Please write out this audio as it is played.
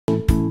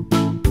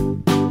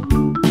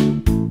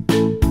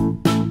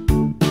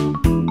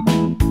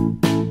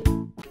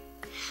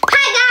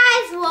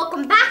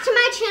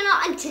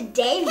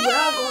today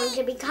we're going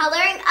to be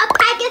coloring a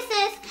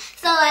Pegasus.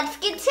 So let's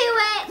get to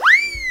it.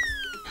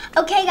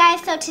 Okay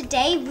guys, so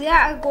today we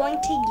are going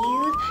to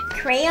use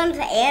crayons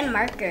and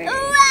markers.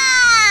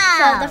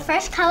 Wow! So the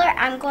first color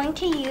I'm going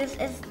to use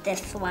is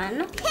this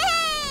one.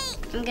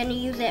 I'm going to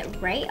use it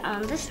right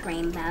on this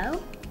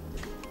rainbow.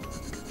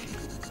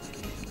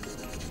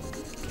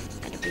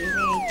 Gotta be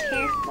very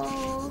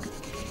careful.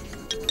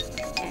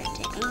 Start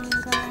to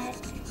angle it.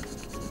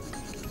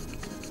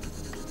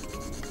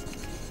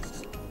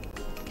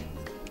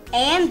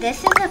 And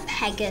this is a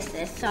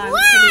Pegasus, so I'm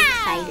pretty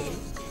excited.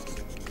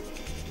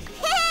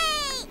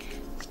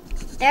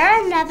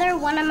 They're another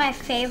one of my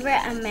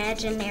favorite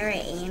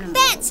imaginary animals.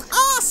 That's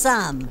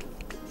awesome!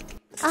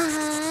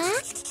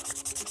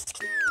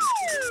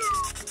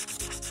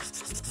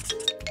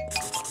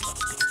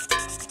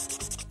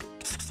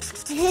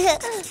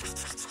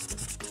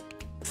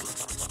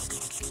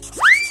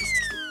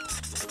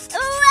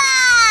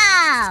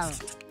 Wow!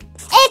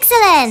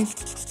 Excellent!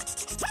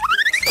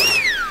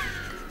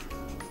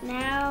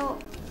 Now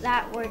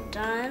that we're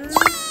done,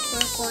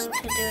 we're going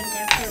to do a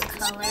different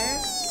color.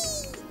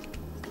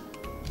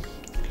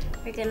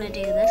 We're gonna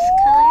do this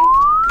color.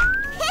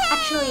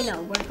 Actually,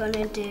 no, we're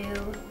gonna do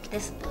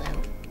this blue.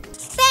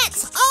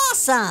 That's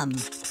awesome!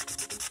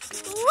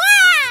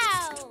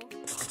 Wow!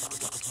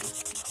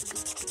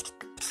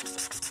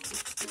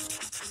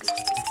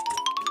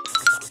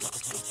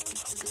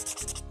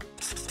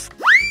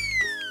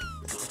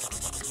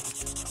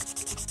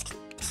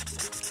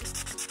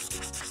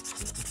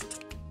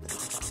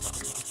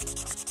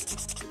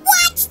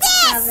 Watch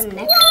this! Now the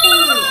next thing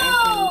we are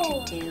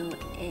going to do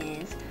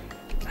is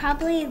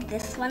probably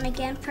this one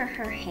again for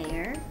her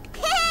hair.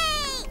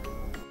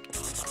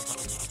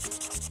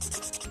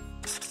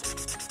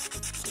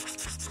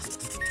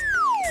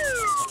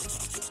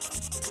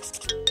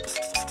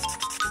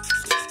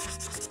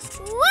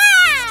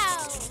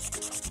 Wow!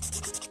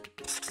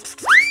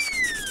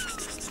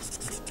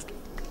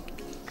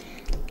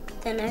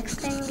 The next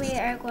thing we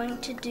are going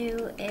to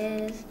do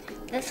is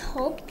this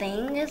whole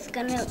thing is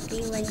gonna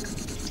be like,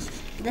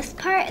 this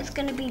part is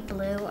gonna be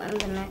blue and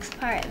the next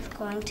part is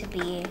going to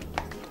be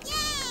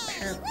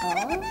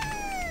purple.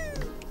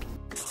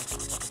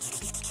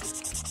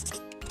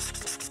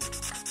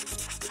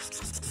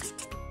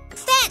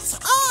 That's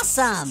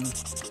awesome!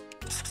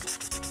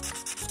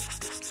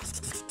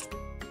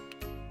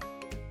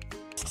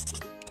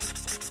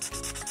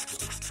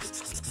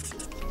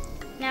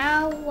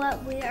 Now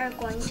what we are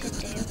going to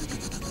do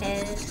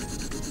is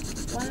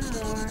one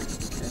more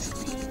this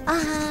pink.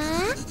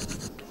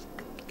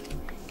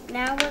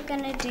 Now we're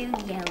gonna do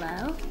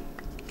yellow.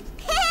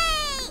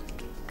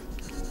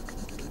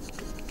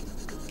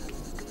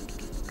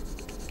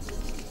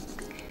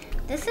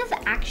 This is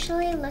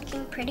actually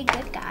looking pretty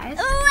good, guys.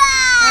 Wow!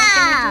 We're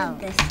gonna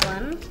do this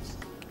one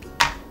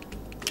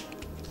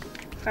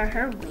for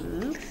her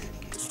wings.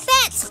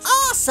 That's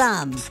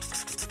awesome!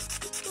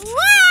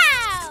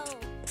 Wow!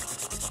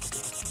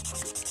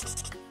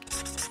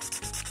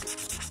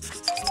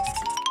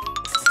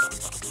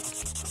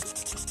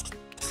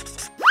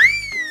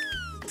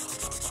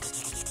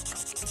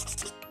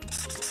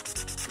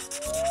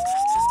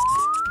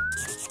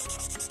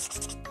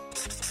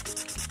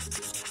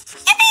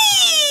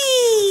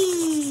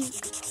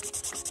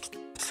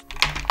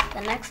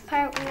 The next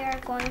part we are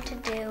going to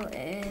do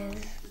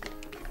is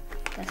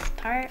this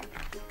part.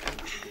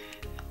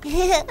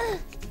 Wow!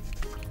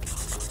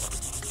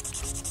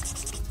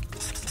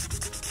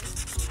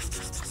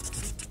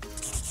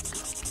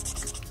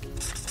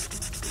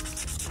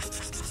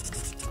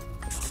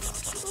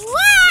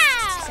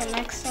 The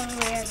next thing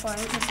we are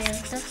going to do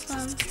is this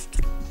one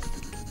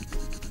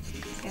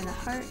for the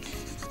heart.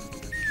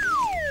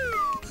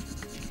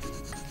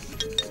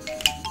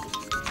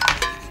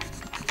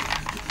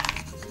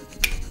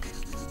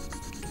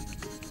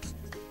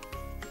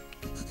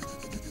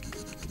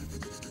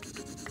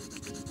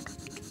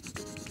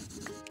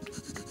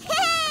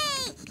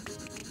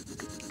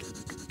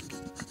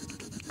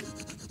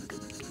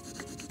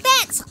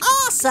 That's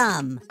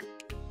awesome!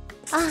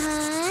 Wow!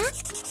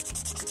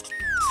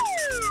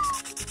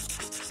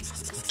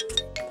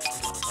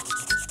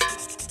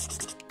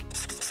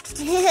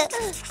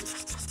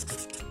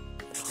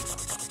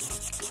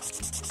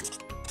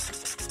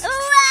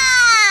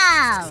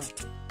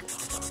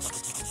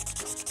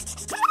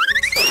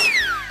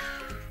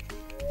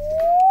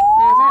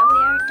 Now that we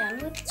are done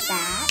with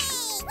that,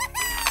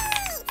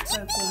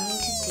 we're going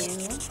to do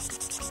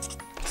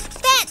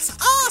That's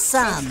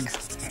awesome! this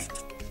part.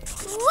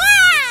 Wow!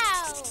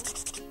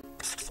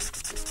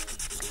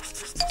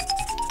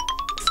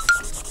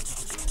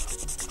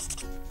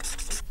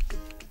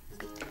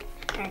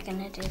 We're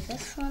gonna do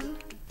this one.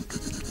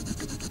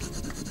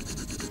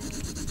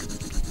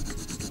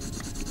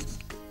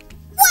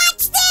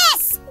 Watch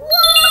this!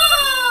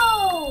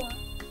 Whoa!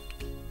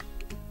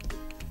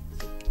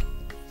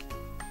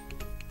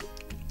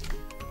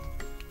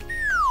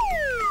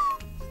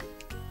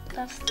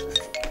 That's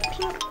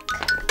pink.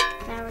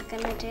 Now we're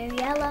gonna do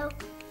yellow.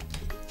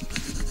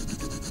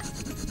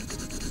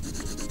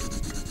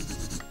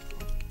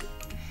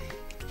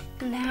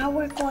 Now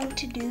we're going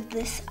to do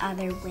this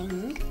other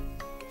wing.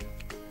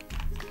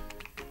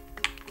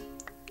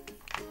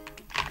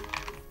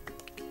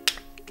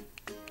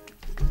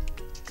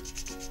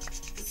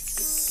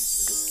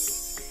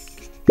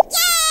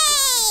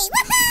 Yay!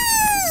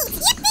 Woohoo!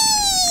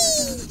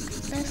 Yippee!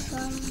 This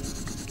one.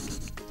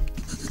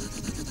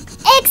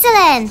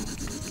 Excellent!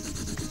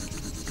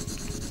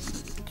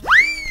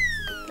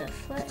 The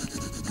foot.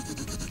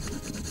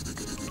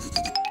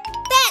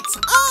 That's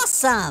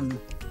awesome!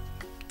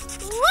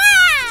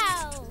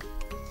 Wow!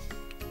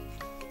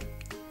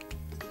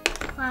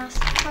 Last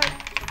part.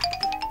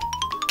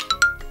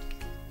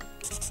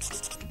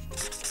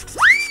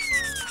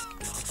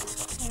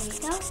 There we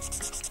go.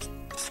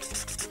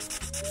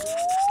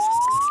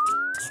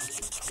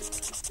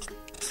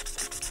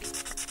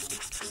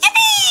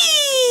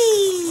 Yippee!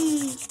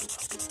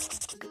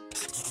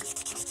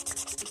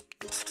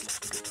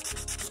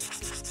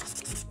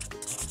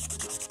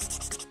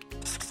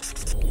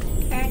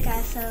 Alright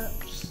guys, so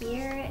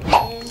here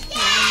is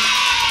my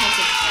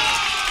Pegasus.